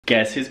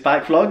Guess who's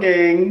back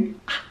vlogging?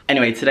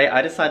 Anyway, today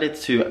I decided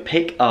to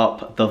pick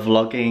up the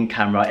vlogging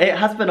camera. It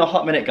has been a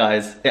hot minute,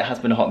 guys. It has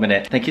been a hot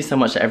minute. Thank you so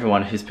much to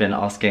everyone who's been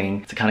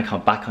asking to kind of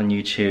come back on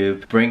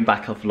YouTube, bring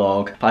back a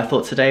vlog. But I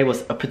thought today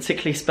was a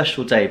particularly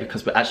special day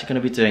because we're actually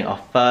going to be doing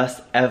our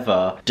first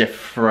ever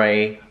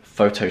Defrei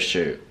photo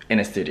shoot in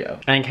a studio.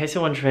 And in case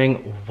you're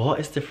wondering, what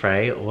is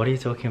Defrei? What are you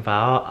talking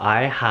about?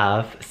 I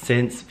have,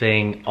 since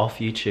being off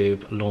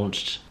YouTube,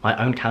 launched my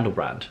own candle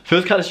brand.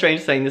 Feels kind of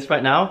strange saying this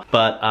right now,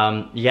 but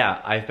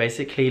yeah, I've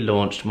basically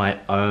launched my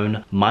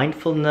own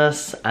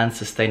mindfulness and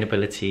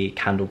sustainability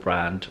candle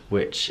brand,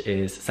 which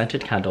is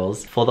scented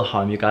candles for the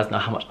home. You guys know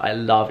how much I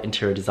love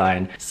interior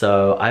design.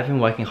 So I've been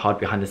working hard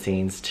behind the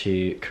scenes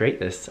to create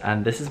this,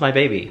 and this is my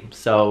baby.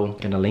 So I'm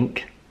gonna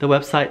link the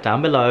website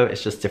down below.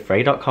 It's just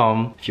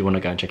defrei.com if you want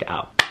to go and check it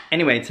out.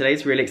 Anyway,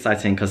 today's really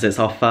exciting because it's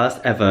our first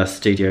ever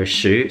studio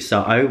shoot.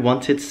 So I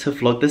wanted to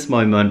vlog this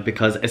moment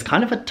because it's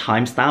kind of a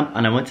timestamp,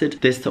 and I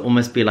wanted this to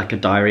almost be like a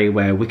diary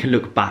where we can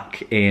look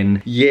back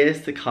in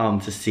years to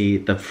come to see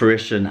the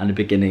fruition and the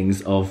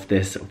beginnings of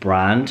this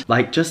brand.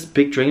 Like, just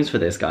big dreams for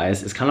this,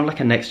 guys. It's kind of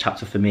like a next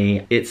chapter for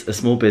me. It's a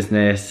small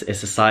business.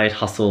 It's a side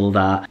hustle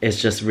that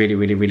is just really,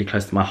 really, really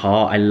close to my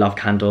heart. I love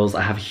candles.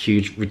 I have a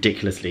huge,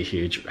 ridiculously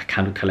huge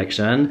candle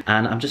collection,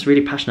 and I'm just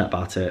really passionate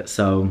about it.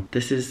 So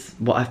this is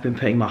what I've been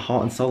putting my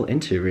heart and soul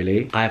into,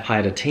 really. I've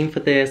hired a team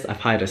for this,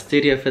 I've hired a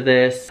studio for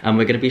this, and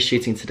we're going to be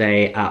shooting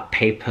today at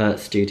Paper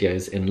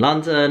Studios in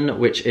London,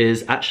 which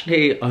is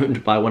actually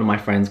owned by one of my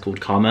friends called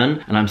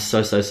Carmen, and I'm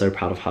so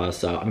proud of her.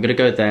 So I'm gonna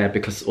go there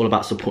because it's all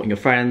about supporting your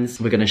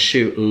friends. We're gonna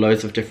shoot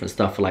loads of different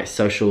stuff for like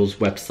socials,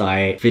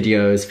 website,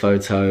 videos,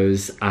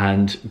 photos,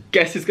 and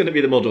guess who's gonna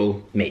be the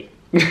model? Me.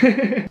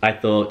 I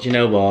thought, you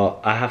know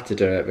what, I have to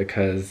do it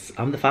because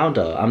I'm the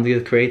founder, I'm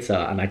the creator,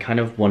 and I kind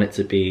of want it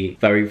to be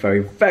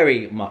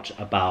very much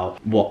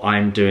about what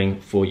I'm doing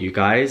for you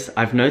guys.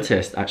 I've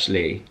noticed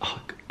actually,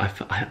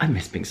 I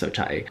miss being so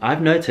chatty.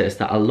 I've noticed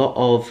that a lot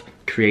of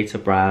creator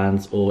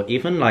brands or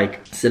even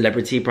like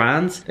celebrity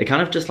brands, they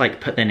kind of just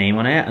like put their name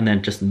on it and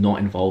then just not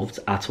involved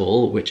at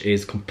all, which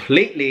is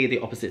completely the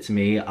opposite to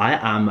me. I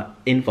am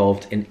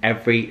involved in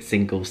every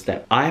single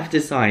step. I have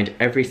designed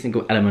every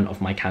single element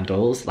of my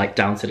candles, like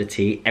down to the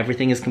T.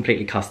 Everything is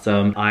completely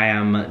custom. I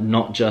am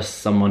not just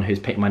someone who's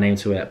put my name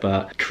to it,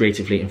 but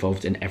creatively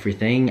involved in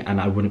everything, and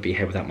I wouldn't be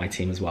here without my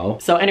team as well.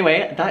 So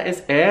anyway, that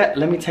is it.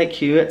 Let me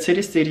take you to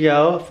the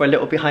studio for a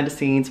little behind the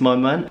scenes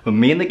moment with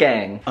me and the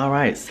gang. All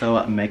right,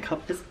 so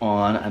makeup is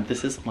on, and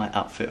this is my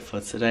outfit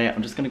for today.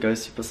 I'm just gonna go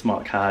super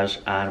smart cash,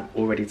 and I'm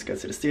all ready to go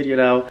to the studio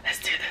now. Let's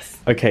do this.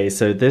 Okay,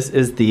 so this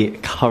is the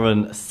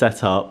current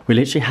setup. We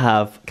literally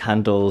have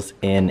candles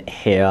in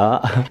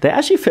here. They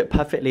actually fit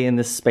perfectly in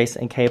this Space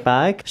NK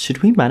bag.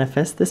 Should we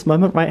manifest this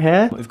moment right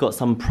here? We've got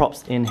some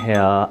props in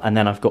here, and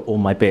then I've got all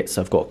my bits.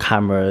 So I've got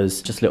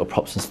cameras, just little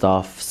props and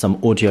stuff,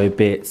 some audio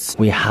bits.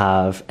 We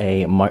have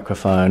a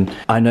microphone.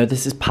 I know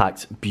this is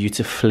packed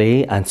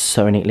beautifully and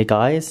so neatly,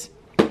 guys.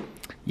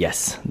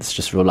 Yes, this is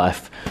just real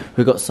life.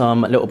 We've got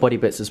some little body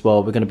bits as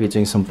well. We're going to be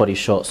doing some body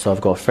shots. So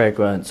I've got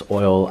fragrance,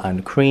 oil,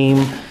 and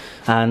cream,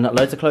 and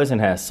loads of clothes in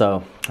here.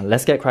 So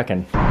let's get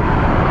cracking.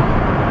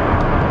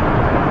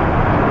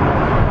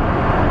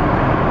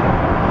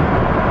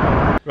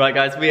 Right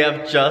guys, we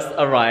have just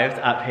arrived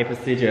at Paper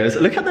Studios.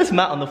 Look at this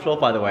mat on the floor,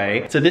 by the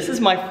way. So this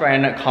is my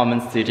friend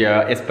Carmen's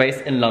studio. It's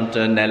based in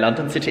London, near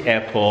London City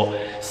Airport.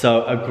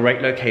 So a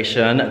great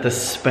location. The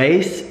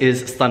space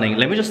is stunning.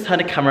 Let me just turn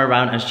the camera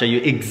around and show you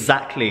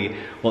exactly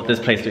what this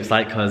place looks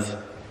like, because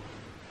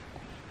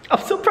I'm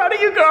so proud of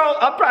you, girl.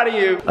 I'm proud of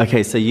you.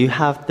 Okay, so you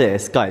have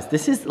this. Guys,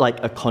 this is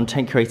like a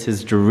content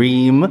creator's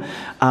dream.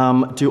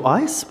 Do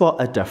I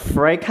spot a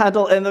Defrei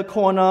candle in the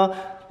corner?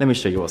 Let me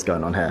show you what's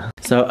going on here.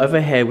 So over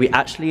here, we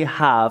actually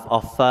have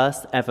our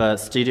first ever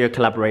studio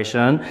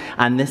collaboration,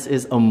 and this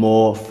is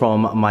Amour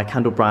from my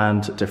candle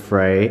brand,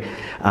 Defrei.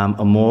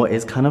 Amour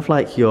is kind of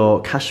like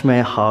your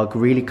cashmere hug,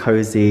 really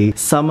cozy,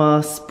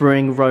 summer,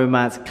 spring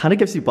romance, kind of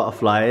gives you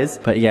butterflies.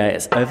 But yeah,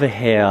 it's over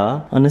here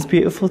on this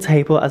beautiful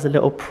table as a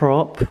little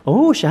prop.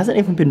 Oh, she hasn't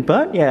even been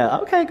burnt yet.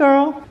 Okay,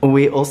 girl.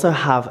 We also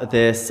have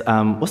this,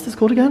 what's this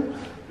called again?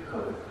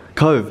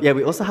 Cove. Yeah,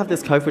 we also have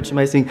this cove, which is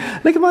amazing.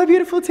 Look at my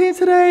beautiful team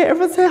today.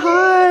 Everyone say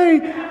hi.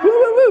 Woo,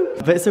 woo, woo.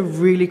 But it's a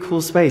really cool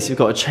space. You've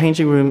got a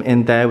changing room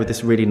in there with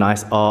this really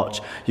nice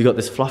arch. You've got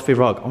this fluffy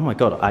rug. Oh my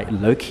God, I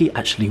low-key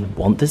actually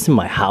want this in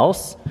my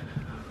house.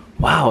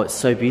 Wow, it's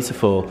so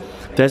beautiful.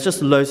 There's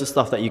just loads of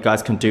stuff that you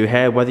guys can do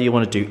here, whether you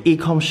want to do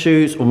e-com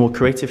shoots or more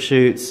creative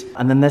shoots.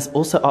 And then there's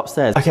also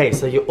upstairs. Okay,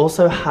 so you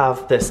also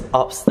have this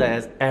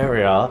upstairs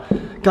area.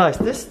 Guys,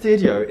 this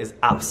studio is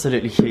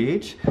absolutely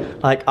huge.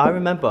 Like, I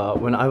remember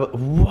when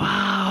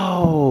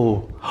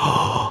wow.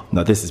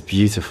 No, this is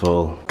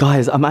beautiful.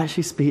 Guys, I'm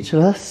actually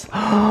speechless.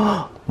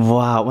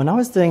 Wow, when I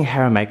was doing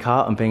hair and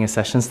makeup and being a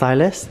session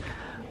stylist,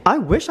 I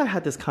wish I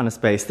had this kind of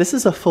space. This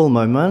is a full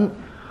moment.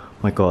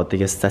 My God,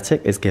 the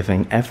aesthetic is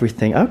giving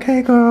everything.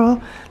 Okay, girl.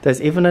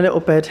 There's even a little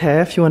bed here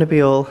if you want to be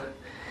all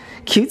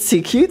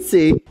Cutesy,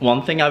 cutesy.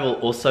 One thing I will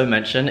also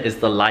mention is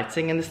the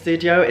lighting in the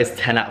studio is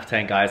 10 out of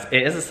 10, guys.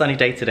 It is a sunny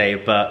day today,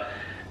 but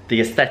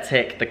the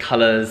aesthetic, the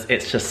colors,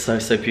 it's just so,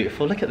 so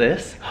beautiful. Look at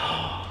this.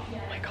 Oh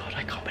my God,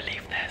 I can't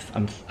believe this.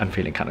 I'm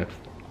feeling kind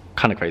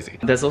of crazy.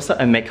 There's also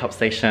a makeup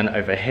station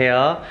over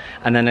here.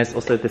 And then there's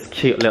also this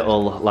cute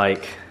little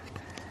like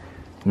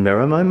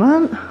mirror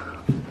moment.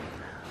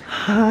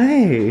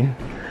 Hi,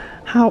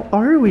 how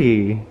are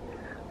we?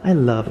 I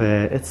love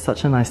it. It's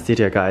such a nice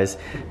studio, guys.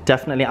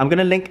 Definitely, I'm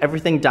gonna link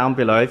everything down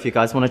below if you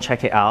guys wanna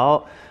check it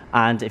out.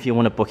 And if you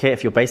wanna book it,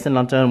 if you're based in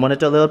London, wanna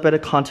do a little bit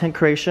of content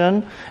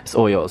creation, it's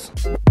all yours.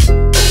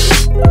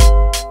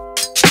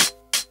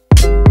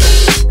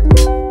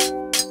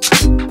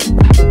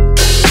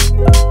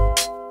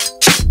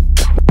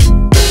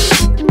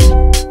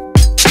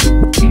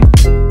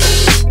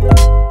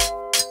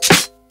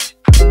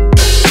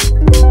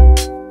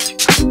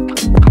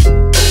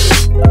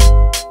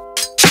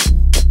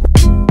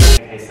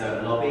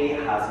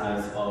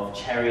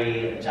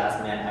 Cherry,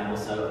 jasmine, and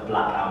also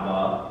black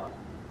amber.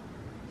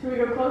 Should we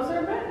go closer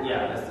a bit?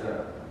 Yeah, let's do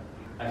it.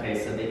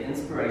 Okay, so the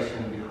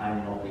inspiration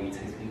behind Lobby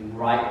takes me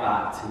right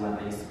back to when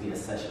I used to be a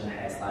session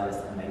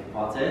hairstylist and makeup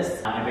artist.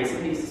 And I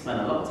basically used to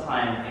spend a lot of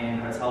time in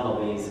hotel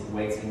lobbies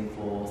waiting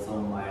for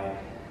some of my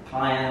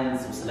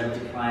clients or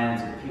celebrity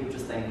clients or people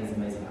just staying in these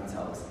amazing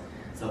hotels.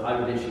 So I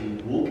would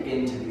literally walk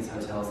into these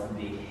hotels and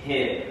be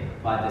hit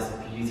by this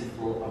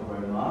beautiful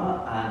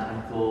aroma, and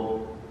I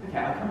thought, okay,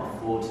 I can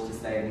afford to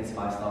stay in these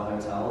 5-star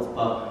hotels,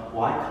 but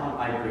why can't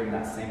I bring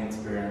that same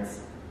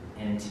experience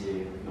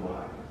into your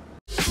home?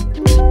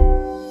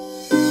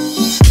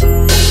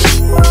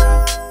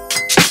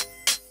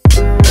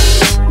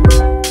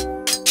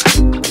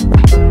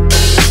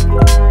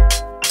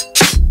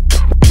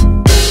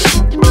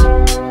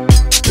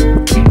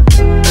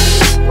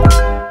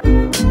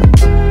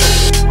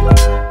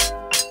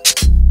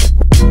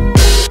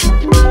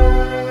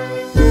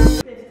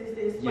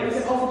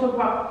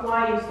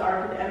 Why you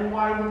started and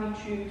why did you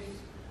choose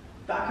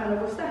that kind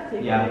of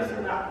aesthetic? Yeah. And this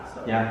and that,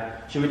 so.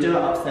 Yeah. Should we do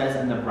it upstairs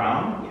in the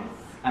brown?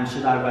 Yes. And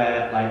should I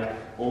wear like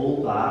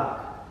all black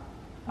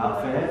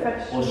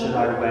outfit, or should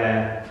I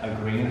wear a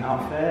green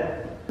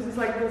outfit? This is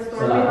like the story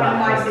So like behind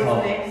my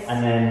top, business.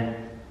 and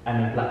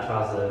then black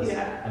trousers,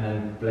 Yeah. and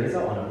then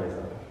blazer or no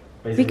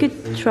blazer? We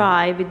could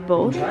try with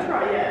both. We can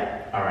try,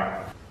 yeah. All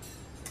right.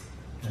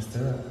 Let's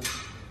do it.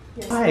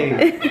 Yes. Hi,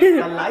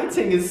 the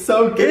lighting is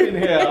so good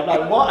in here. I'm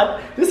like,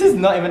 what? This is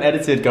not even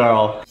edited,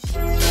 girl.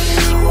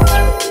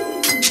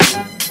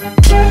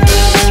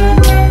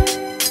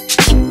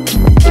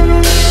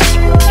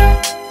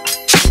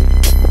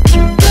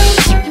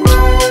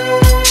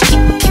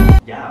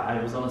 Yeah, I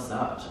was on a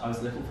search. I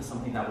was looking for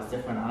something that was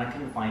different and I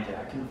couldn't find it.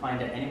 I couldn't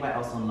find it anywhere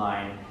else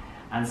online.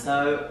 And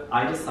so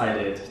I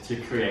decided to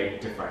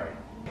create Defrei.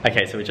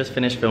 Okay, so we just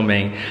finished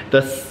filming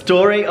the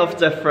story of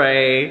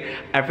Defrei,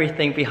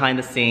 everything behind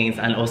the scenes,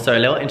 and also a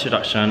little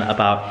introduction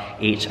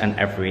about each and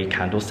every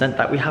candle scent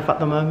that we have at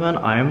the moment.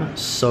 I'm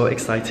so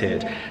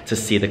excited to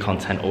see the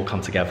content all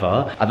come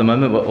together. At the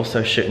moment, we're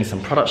also shooting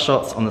some product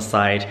shots on the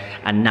side,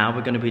 and now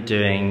we're gonna be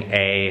doing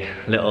a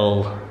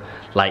little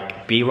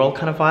like B-roll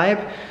kind of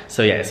vibe.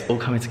 So yeah, it's all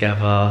coming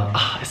together.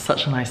 Oh, it's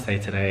such a nice day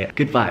today.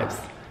 Good vibes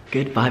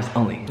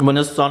only. When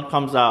the sun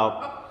comes out,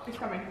 Oh, it's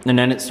coming. and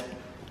then it's,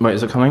 wait,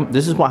 is it coming?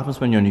 This is what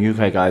happens when you're in the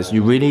UK, guys.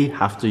 You really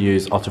have to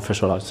use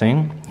artificial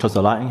lighting because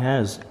the lighting here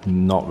is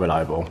not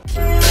reliable.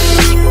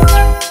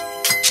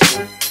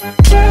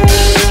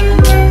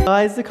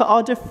 Guys, look at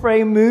our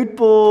Defrei mood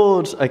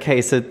board.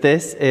 Okay, so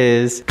this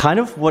is kind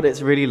of what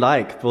it's really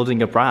like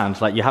building a brand.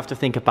 Like, you have to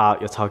think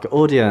about your target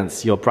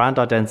audience, your brand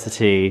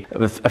identity,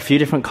 with a few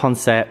different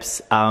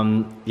concepts.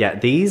 Yeah,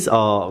 these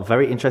are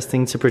very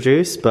interesting to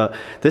produce, but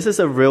this is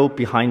a real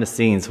behind the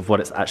scenes of what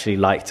it's actually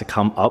like to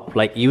come up.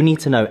 Like, you need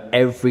to know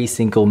every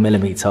single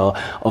millimeter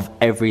of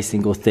every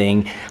single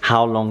thing,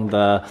 how long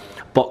the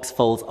box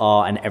folds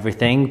are and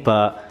everything,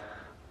 but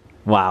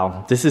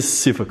wow, this is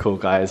super cool,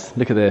 guys.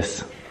 Look at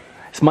this.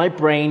 It's my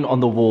brain on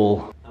the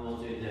wall. And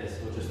we'll do this,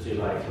 we'll just do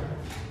like,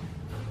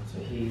 so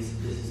this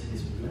is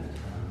his left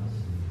hand.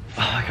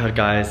 Oh my God,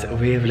 guys,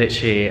 we've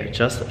literally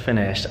just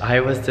finished.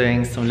 I was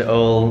doing some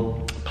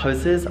little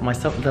poses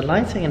myself with the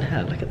lighting in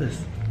here. Look at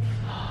this.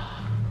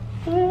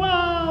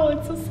 Wow,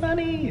 it's so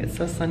sunny. It's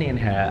so sunny in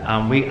here.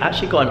 We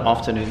actually got an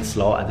afternoon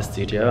slot at the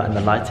studio and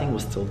the lighting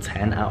was still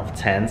 10 out of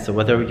 10. So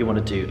whether you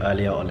want to do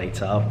earlier or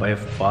later,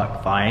 both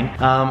work fine.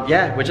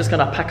 Yeah, we're just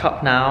gonna pack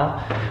up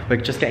now. We're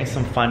just getting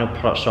some final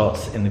product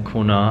shots in the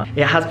corner.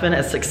 It has been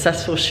a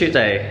successful shoot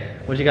day.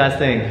 What do you guys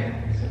think?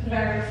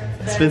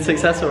 It's been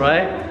successful,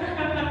 right?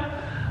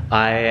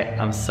 I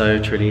am so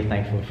truly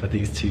thankful for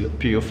these two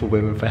beautiful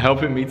women for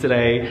helping me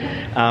today.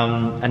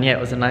 And yeah,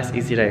 it was a nice,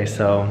 easy day.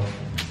 So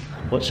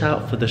watch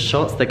out for the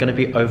shots. They're going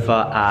to be over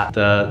at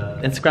the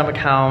Instagram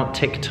account,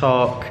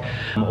 TikTok,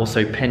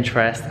 also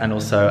Pinterest, and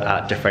also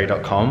at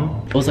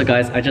defrei.com. Also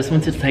guys, I just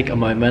wanted to take a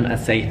moment and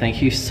say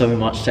thank you so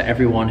much to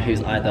everyone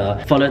who's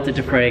either followed the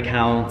Defrei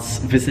accounts,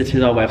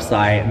 visited our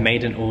website,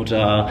 made an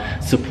order,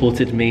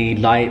 supported me,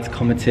 liked,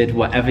 commented,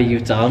 whatever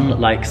you've done,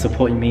 like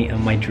supporting me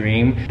in my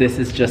dream. This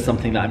is just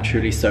something that I'm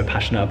truly so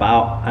passionate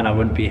about, and I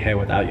wouldn't be here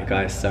without you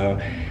guys. So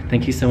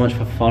thank you so much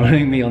for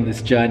following me on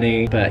this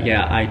journey. But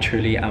yeah, I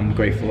truly am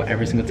grateful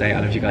every single day. I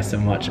love you guys so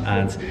much.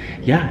 And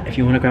yeah, if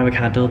you want to grab a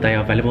candle, they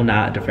are available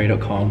now at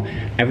defrei.com.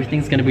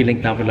 Everything's going to be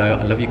linked down below.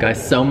 I love you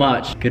guys so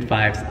much. Good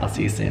vibes. I'll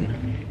see you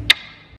soon.